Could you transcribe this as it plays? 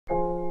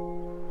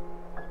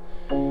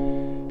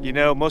You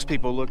know, most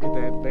people look at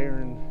that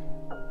barren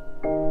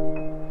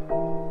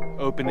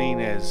opening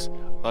as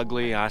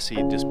ugly. I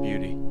see just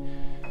beauty.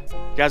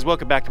 Guys,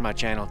 welcome back to my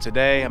channel.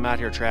 Today I'm out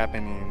here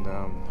trapping, and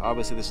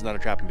obviously this is not a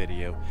trapping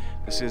video.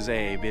 This is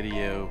a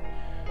video,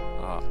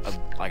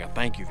 like a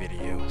thank you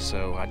video.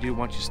 So I do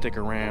want you to stick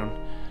around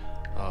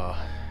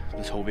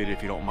this whole video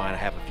if you don't mind. I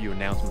have a few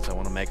announcements I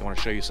want to make. I want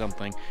to show you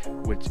something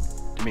which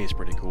to me is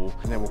pretty cool,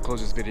 and then we'll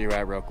close this video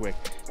out real quick.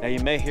 Now you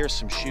may hear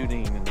some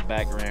shooting in the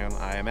background.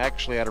 I am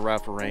actually at a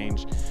rifle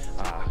range.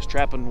 I was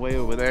trapping way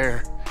over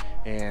there,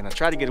 and I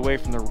tried to get away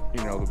from the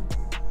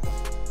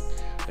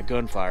the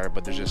gunfire,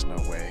 but there's just no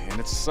way. And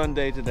it's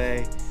Sunday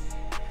today.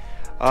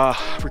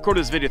 I've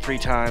recorded this video 3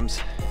 times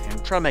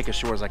and try to make it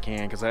short as I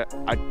can, because I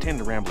tend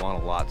to ramble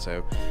on a lot,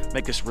 so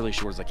make this really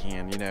short as I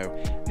can. You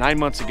know, 9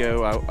 months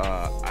ago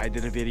I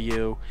did a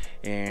video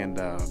and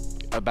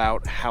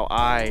about how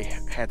I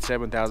had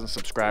 7,000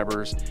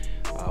 subscribers.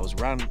 I was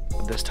around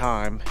this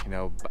time, you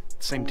know,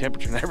 same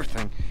temperature and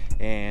everything,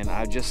 and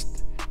I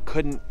just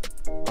couldn't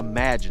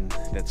imagine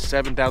that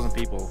 7,000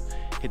 people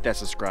hit that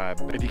subscribe.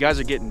 But if you guys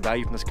are getting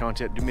value from this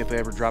content, do me a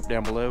favor, drop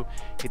down below,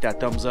 hit that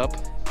thumbs up.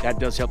 That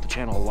does help the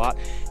channel a lot.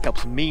 It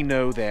helps me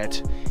know that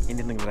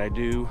anything that I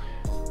do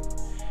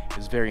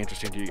is very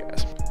interesting to you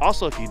guys.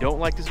 Also, if you don't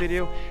like this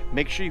video,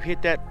 make sure you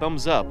hit that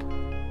thumbs up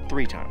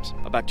 3 times.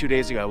 About 2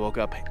 days ago I woke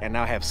up and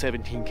now I have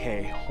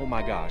 17K. Oh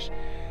my gosh,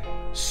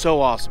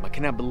 so awesome. I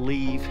cannot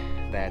believe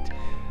that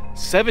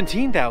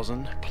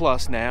 17,000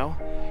 plus now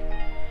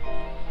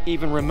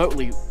even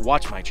remotely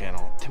watch my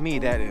channel. To me,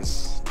 that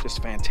is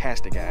just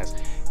fantastic, guys.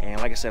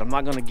 And like I said, I'm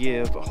not going to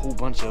give a whole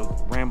bunch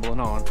of rambling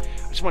on.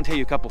 I just want to tell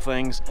you a couple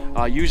things.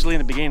 Usually in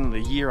the beginning of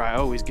the year, I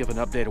always give an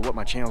update of what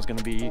my channel is going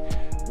to be,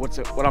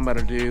 what I'm going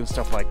to do, and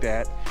stuff like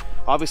that.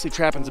 Obviously,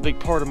 trapping's a big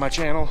part of my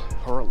channel,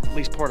 or at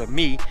least part of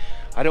me.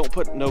 I don't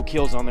put no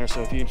kills on there,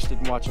 so if you're interested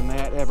in watching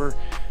that ever,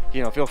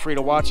 you know, feel free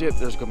to watch it.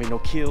 There's going to be no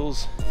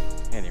kills.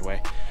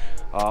 Anyway,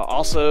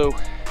 also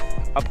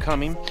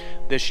upcoming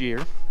this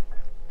year,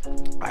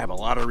 I have a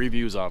lot of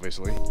reviews,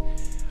 obviously.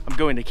 I'm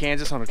going to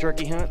Kansas on a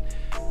turkey hunt.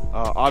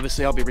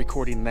 Obviously, I'll be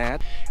recording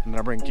that, and then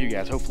I'll bring it to you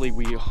guys. Hopefully,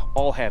 we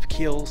all have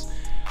kills.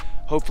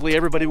 Hopefully,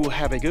 everybody will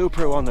have a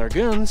GoPro on their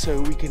gun so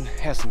we can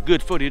have some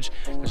good footage.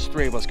 There's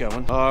 3 of us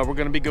going. We're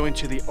going to be going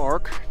to the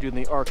Ark, doing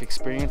the Ark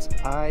experience.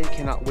 I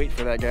cannot wait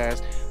for that,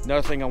 guys.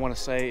 Another thing I want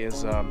to say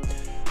is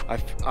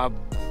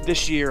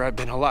this year I've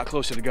been a lot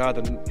closer to God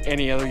than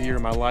any other year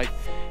in my life.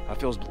 I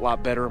feel a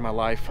lot better in my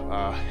life.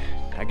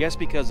 I guess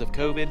because of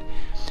COVID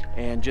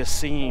and just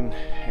seeing,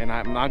 and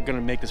I'm not going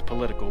to make this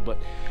political, but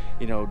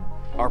you know,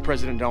 our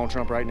president Donald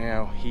Trump right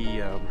now, he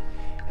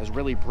has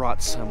really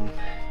brought some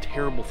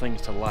terrible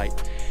things to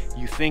light.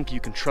 You think you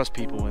can trust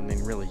people, and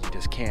then really you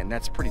just can't, and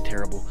that's pretty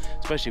terrible,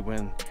 especially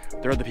when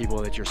they're the people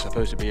that you're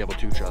supposed to be able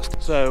to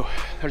trust. So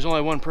there's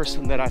only one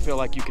person that I feel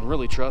like you can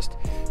really trust,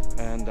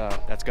 and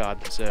that's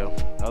God. So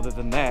other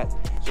than that,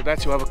 so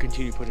that's who I will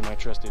continue putting my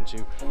trust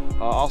into.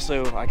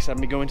 Also, like I said, I'm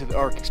gonna be going to the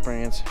Ark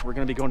experience. We're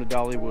gonna be going to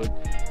Dollywood.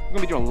 We're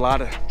gonna be doing a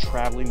lot of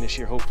traveling this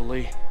year,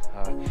 hopefully,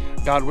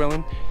 God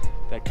willing,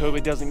 that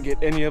COVID doesn't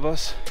get any of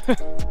us.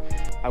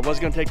 I was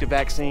gonna take the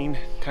vaccine,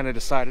 kind of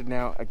decided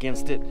now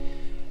against it.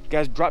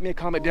 Guys, drop me a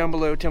comment down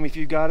below. Tell me if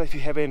you got it, if you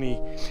have any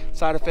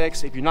side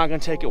effects, if you're not gonna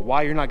take it,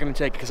 why you're not gonna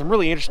take it, because I'm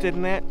really interested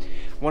in that.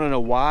 I wanna know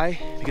why,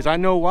 because I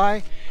know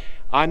why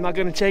I'm not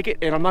gonna take it,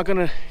 and I'm not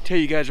gonna tell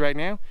you guys right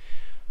now.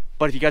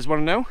 But if you guys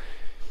wanna know,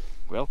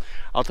 well,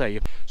 I'll tell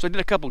you. So I did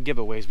a couple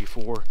giveaways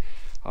before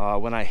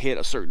when I hit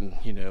a certain,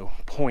 you know,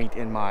 point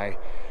in my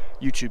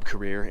YouTube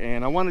career,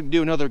 and I wanted to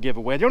do another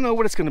giveaway. I don't know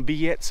what it's gonna be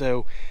yet,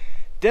 so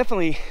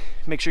definitely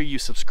make sure you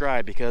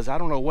subscribe, because I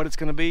don't know what it's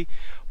going to be,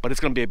 but it's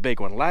going to be a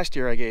big one. Last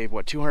year I gave,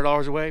 what,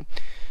 $200 away?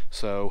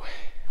 So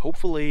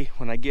hopefully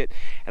when I get,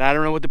 and I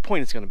don't know what the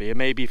point it's going to be. It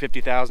may be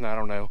 50,000, I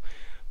don't know,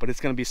 but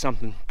it's going to be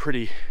something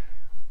pretty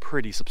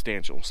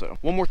substantial. So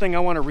one more thing I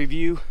want to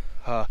review.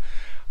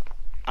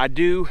 I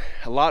do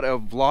a lot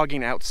of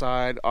vlogging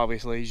outside,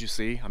 obviously, as you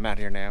see. I'm out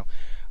here now.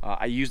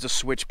 I use the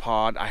Switch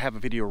pod. I have a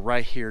video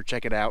right here.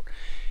 Check it out.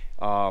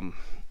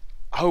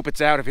 I hope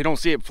it's out. If you don't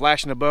see it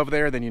flashing above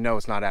there, then you know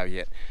it's not out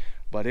yet.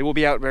 But it will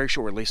be out very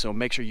shortly, so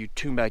make sure you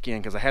tune back in,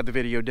 because I have the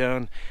video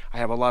done. I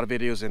have a lot of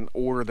videos in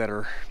order that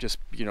are just,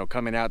 you know,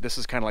 coming out. This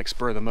is kind of like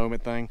spur of the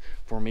moment thing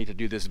for me to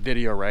do this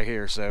video right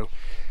here. So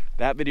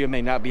that video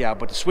may not be out,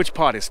 but the Switch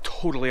pod is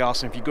totally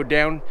awesome. If you go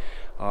down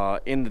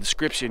in the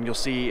description, you'll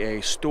see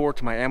a store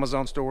to my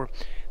Amazon store.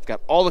 It's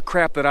got all the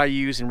crap that I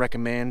use and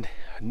recommend.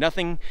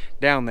 Nothing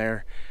down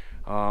there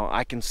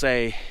I can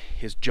say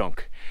is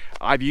junk.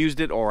 I've used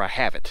it or I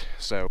have it.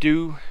 So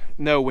do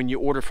know when you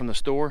order from the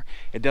store,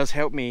 it does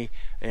help me,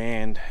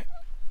 and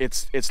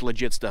it's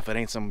legit stuff. It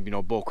ain't some, you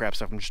know, bull crap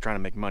stuff I'm just trying to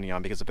make money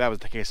on, because if that was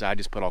the case, I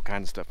just put all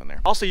kinds of stuff in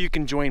there. Also, you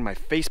can join my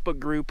Facebook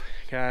group,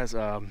 guys.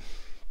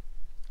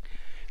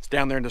 It's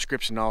down there in the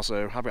description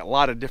also. I've got a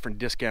lot of different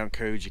discount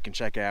codes you can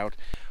check out.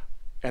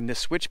 And this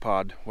Switch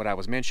pod, what I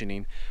was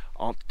mentioning,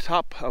 on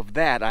top of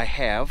that I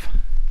have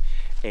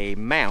a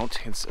mount.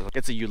 It's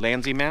a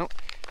Ulanzi mount.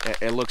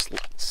 It looks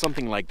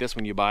something like this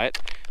when you buy it.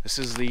 This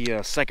is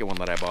the second one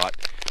that I bought.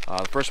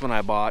 The first one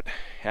I bought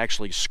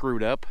actually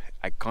screwed up.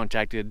 I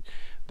contacted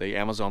the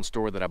Amazon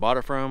store that I bought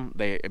it from.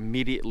 They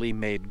immediately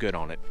made good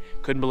on it.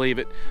 Couldn't believe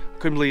it.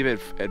 Couldn't believe it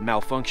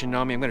malfunctioned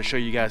on me. I'm going to show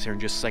you guys here in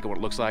just a second what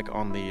it looks like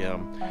on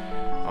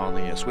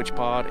the switch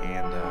pod,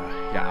 and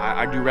yeah,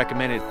 I do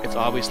recommend it. It's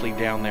obviously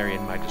down there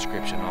in my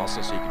description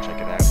also, so you can check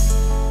it out.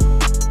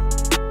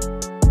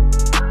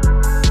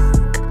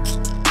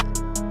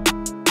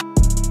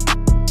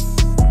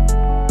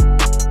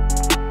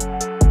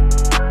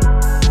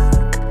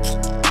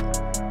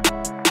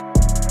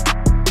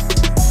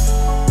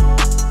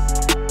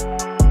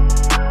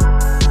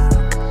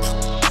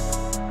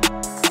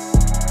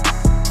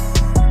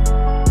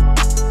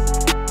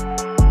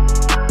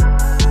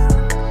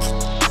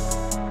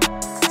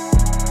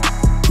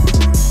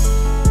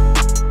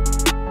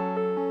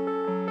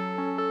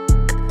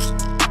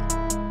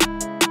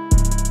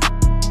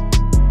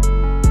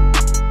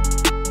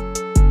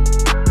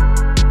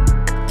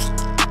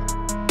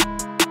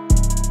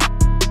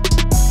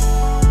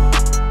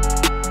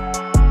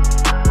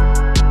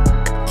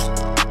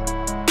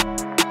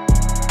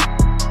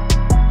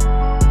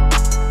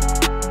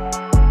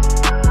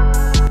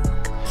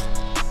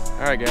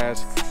 Alright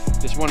guys,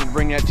 just wanted to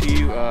bring that to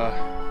you.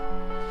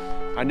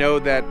 I know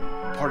that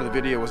part of the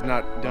video was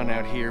not done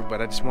out here,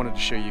 but I just wanted to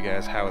show you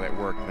guys how that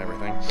worked and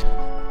everything.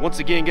 Once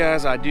again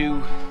guys, I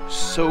do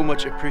so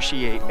much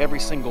appreciate every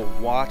single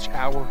watch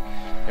hour,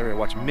 every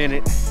watch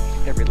minute,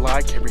 every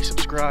like, every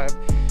subscribe,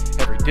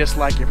 every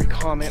dislike, every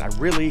comment. I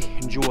really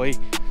enjoy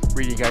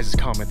reading you guys'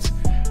 comments.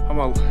 I'm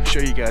going to show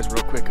you guys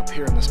real quick up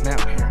here on this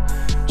mountain here.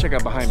 Check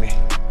out behind me.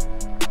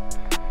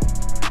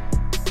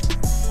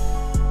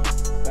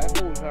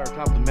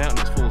 Top of the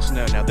mountain is full of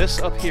snow. Now this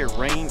up here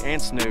rained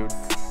and snowed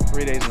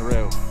 3 days in a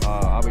row.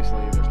 Obviously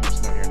there's no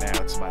snow here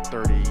now. It's about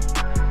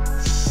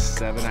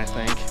 37 I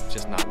think. It's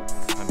just not,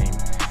 I mean,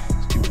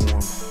 it's too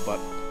warm, but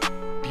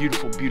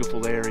beautiful,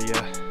 beautiful area.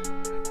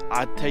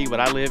 I tell you what,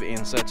 I live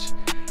in such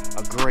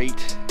a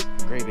great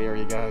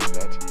area guys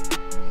that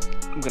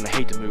I'm gonna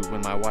hate to move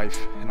when my wife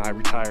and I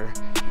retire.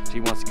 She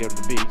wants to go to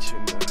the beach.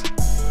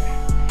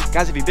 And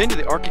guys, if you've been to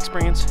the Ark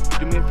Experience,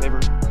 do me a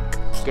favor.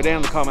 Go down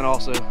in the comment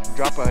also,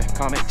 drop a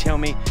comment, tell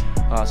me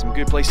some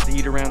good places to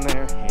eat around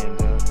there, and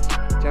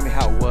tell me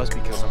how it was,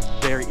 because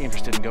I'm very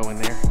interested in going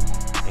there.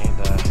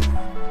 And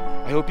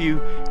I hope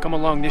you come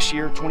along this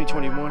year,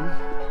 2021.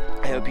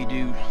 I hope you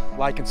do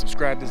like and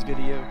subscribe to this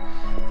video,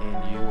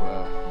 and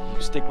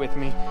you stick with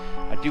me.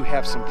 I do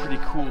have some pretty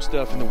cool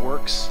stuff in the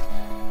works,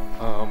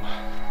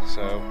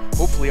 so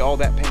hopefully all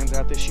that pans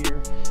out this year.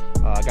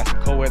 I got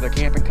some cold weather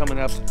camping coming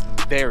up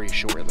very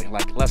shortly,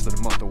 like less than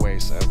a month away,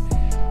 so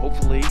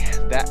hopefully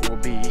that will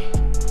be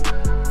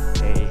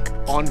a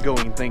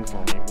ongoing thing for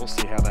me. We'll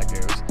see how that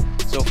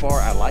goes. So far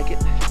I like it,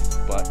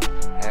 but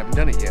I haven't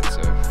done it yet.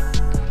 So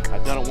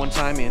I've done it one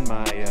time in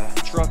my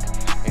truck,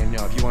 and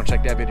if you want to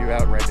check that video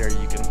out right there,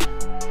 you can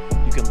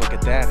look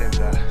at that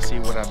and see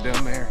what I've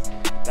done there.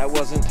 That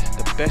wasn't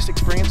the best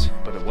experience,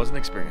 but it was an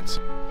experience.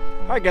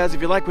 Alright guys,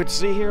 if you like what you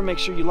see here, make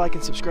sure you like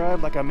and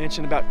subscribe, like I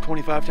mentioned about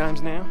 25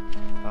 times now.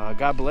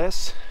 God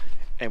bless,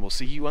 and we'll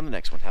see you on the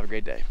next one. Have a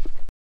great day.